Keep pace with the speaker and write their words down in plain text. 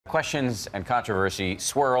Questions and controversy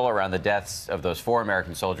swirl around the deaths of those 4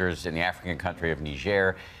 American soldiers in the African country of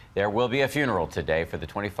Niger. There will be a funeral today for the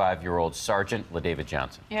 25-year-old Sergeant LaDavid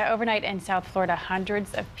Johnson. Yeah, overnight in South Florida,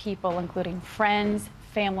 hundreds of people, including friends,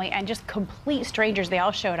 family, and just complete strangers, they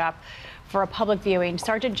all showed up for a public viewing.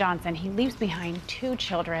 Sergeant Johnson, he leaves behind 2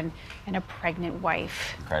 children and a pregnant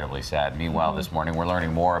wife. Incredibly sad. Meanwhile, this morning we're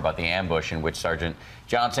learning more about the ambush in which Sergeant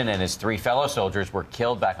Johnson and his 3 fellow soldiers were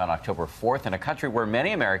killed back on October 4th in a country where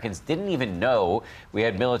many Americans didn't even know we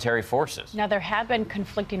had military forces. Now, there have been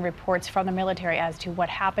conflicting reports from the military as to what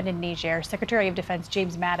happened in Niger. Secretary of Defense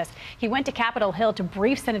James Mattis, he went to Capitol Hill to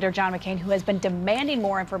brief Senator John McCain, who has been demanding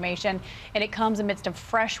more information, and it comes amidst a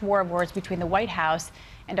fresh war of words between the White House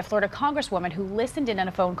and a Florida congresswoman who listened in on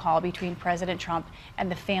a phone call between President Trump and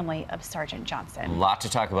the family of Sergeant Johnson. A lot to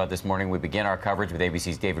talk about this morning. We begin our coverage with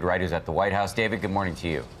ABC's David Wright, who's at the White House. David, good morning to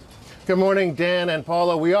you. Good morning, Dan and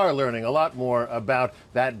Paula. We are learning a lot more about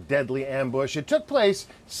that deadly ambush. It took place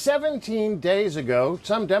 17 days ago.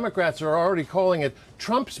 Some Democrats are already calling it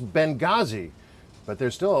Trump's Benghazi, but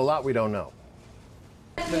there's still a lot we don't know.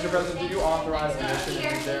 Mr. President, did you authorize the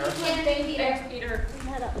mission there? Thanks, Peter.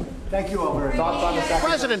 Thank you, Over. Thoughts on the second?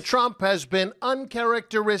 President Trump has been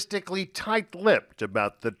uncharacteristically tight-lipped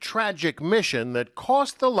about the tragic mission that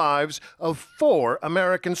cost the lives of 4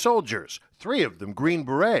 American soldiers, 3 of them Green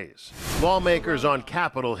Berets. Lawmakers on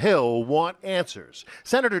Capitol Hill want answers.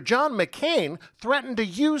 Senator John McCain threatened to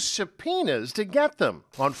use subpoenas to get them.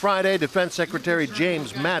 On Friday, Defense Secretary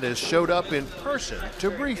James Mattis showed up in person to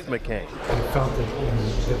brief McCain. I felt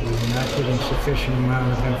that we were not getting sufficient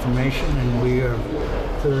amount of information, and we are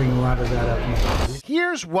clearing a lot of that up now.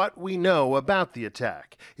 Here's what we know about the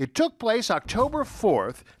attack. It took place October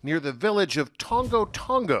 4th near the village of Tongo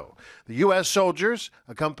Tongo. The U.S. soldiers,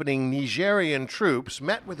 accompanying Nigerian troops,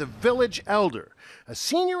 met with a village elder. A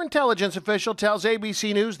senior intelligence official tells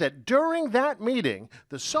ABC News that during that meeting,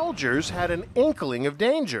 the soldiers had an inkling of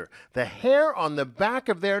danger. The hair on the back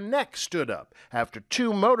of their neck stood up after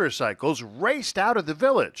 2 motorcycles raced out of the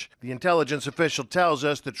village. The intelligence official tells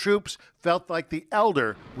us the troops felt like the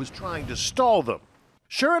elder was trying to stall them.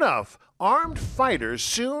 Sure enough, armed fighters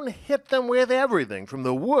soon hit them with everything from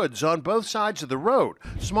the woods on both sides of the road,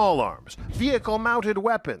 small arms, vehicle-mounted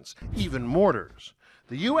weapons, even mortars.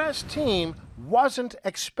 The U.S. team wasn't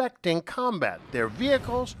expecting combat. Their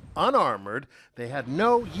vehicles, unarmored, they had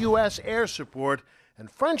no U.S. air support,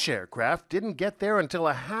 and French aircraft didn't get there until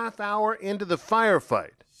a half hour into the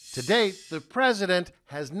firefight. To date, the president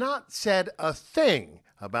has not said a thing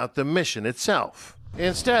about the mission itself.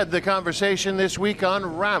 Instead, the conversation this week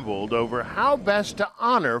unraveled over how best to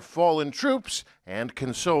honor fallen troops and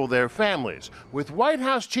console their families, with White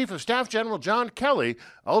House Chief of Staff General John Kelly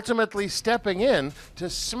ultimately stepping in to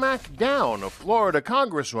smack down a Florida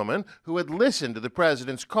congresswoman who had listened to the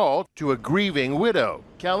president's call to a grieving widow.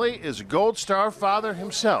 Kelly is a Gold Star father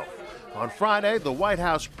himself. On Friday, the White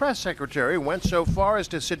House press secretary went so far as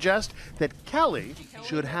to suggest that Kelly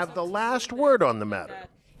should have the last word on the matter.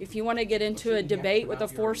 If you want to get into a debate with a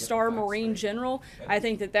 4-star Marine general, I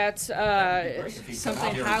think that that's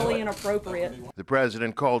something highly inappropriate. The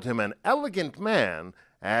president called him an elegant man,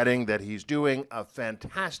 adding that he's doing a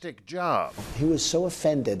fantastic job. He was so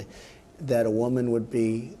offended that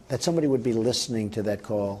somebody would be listening to that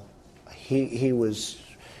call. He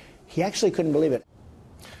actually couldn't believe it.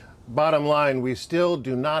 Bottom line, we still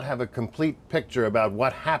do not have a complete picture about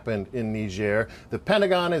what happened in Niger. The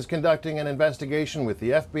Pentagon is conducting an investigation with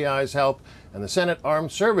the FBI's help, and the Senate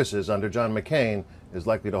Armed Services under John McCain is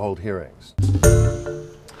likely to hold hearings.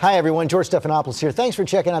 Hi, everyone. George Stephanopoulos here. Thanks for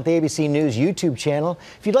checking out the ABC News YouTube channel.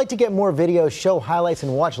 If you'd like to get more videos, show highlights,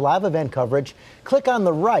 and watch live event coverage, click on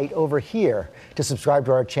the right over here to subscribe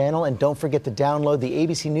to our channel. And don't forget to download the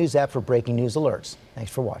ABC News app for breaking news alerts.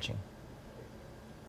 Thanks for watching.